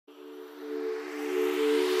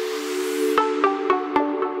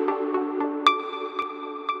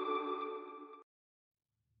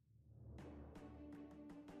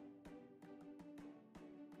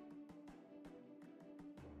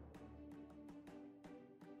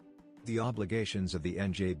The obligations of the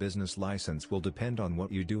NJ business license will depend on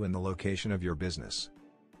what you do and the location of your business.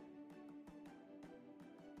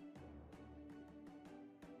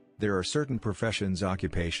 There are certain professions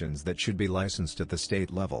occupations that should be licensed at the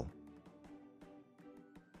state level.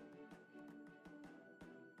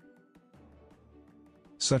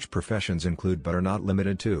 Such professions include but are not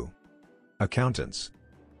limited to accountants,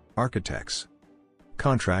 architects,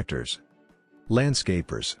 contractors,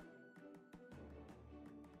 landscapers,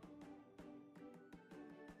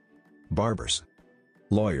 barbers,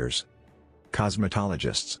 lawyers,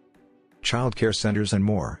 cosmetologists, child care centers and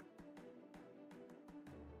more.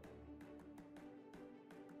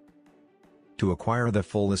 To acquire the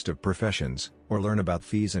full list of professions, or learn about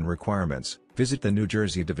fees and requirements, visit the New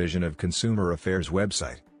Jersey Division of Consumer Affairs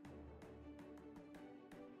website.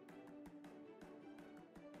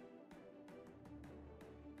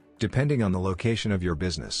 Depending on the location of your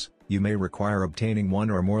business, you may require obtaining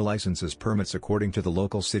one or more licenses permits according to the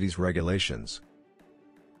local city's regulations.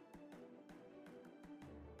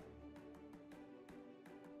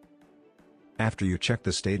 After you check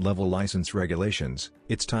the state-level license regulations,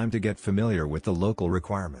 it's time to get familiar with the local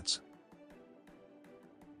requirements.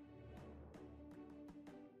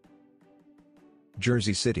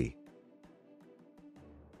 Jersey City.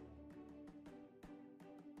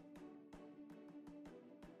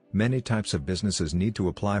 Many types of businesses need to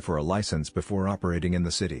apply for a license before operating in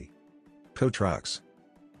the city. Tow trucks,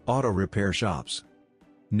 auto repair shops,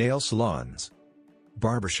 nail salons,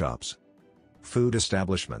 barbershops, food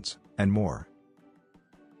establishments, and more.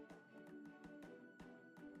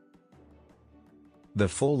 The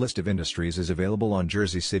full list of industries is available on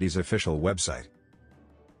Jersey City's official website.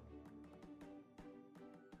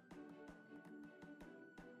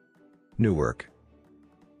 Newark.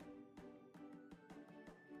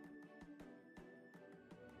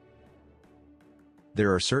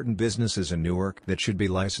 There are certain businesses in Newark that should be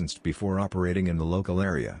licensed before operating in the local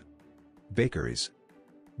area. Bakeries,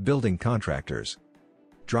 building contractors,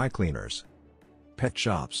 dry cleaners, pet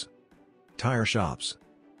shops, tire shops,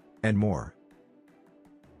 and more.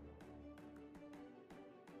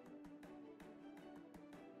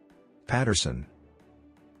 Patterson.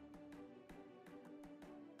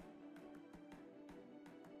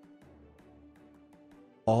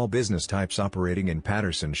 All business types operating in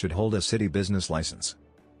Patterson should hold a city business license.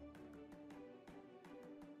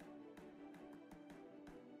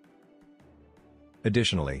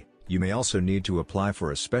 Additionally, you may also need to apply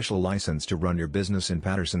for a special license to run your business in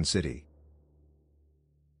Patterson City.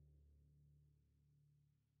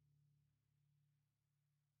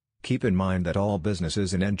 Keep in mind that all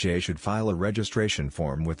businesses in NJ should file a registration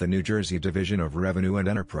form with the New Jersey Division of Revenue and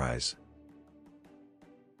Enterprise.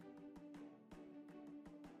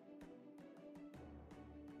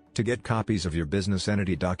 To get copies of your business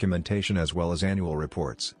entity documentation as well as annual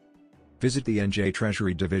reports, visit the NJ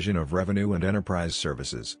Treasury Division of Revenue and Enterprise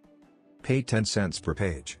Services. Pay 10 cents per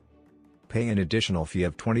page. Pay an additional fee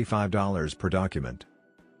of $25 per document.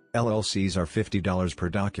 LLCs are $50 per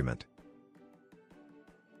document.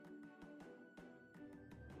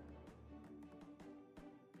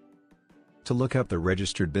 To look up the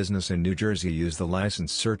registered business in New Jersey, use the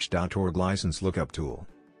licensesearch.org license lookup tool.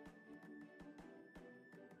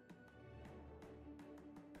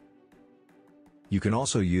 You can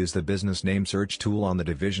also use the business name search tool on the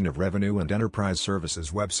Division of Revenue and Enterprise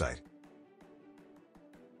Services website.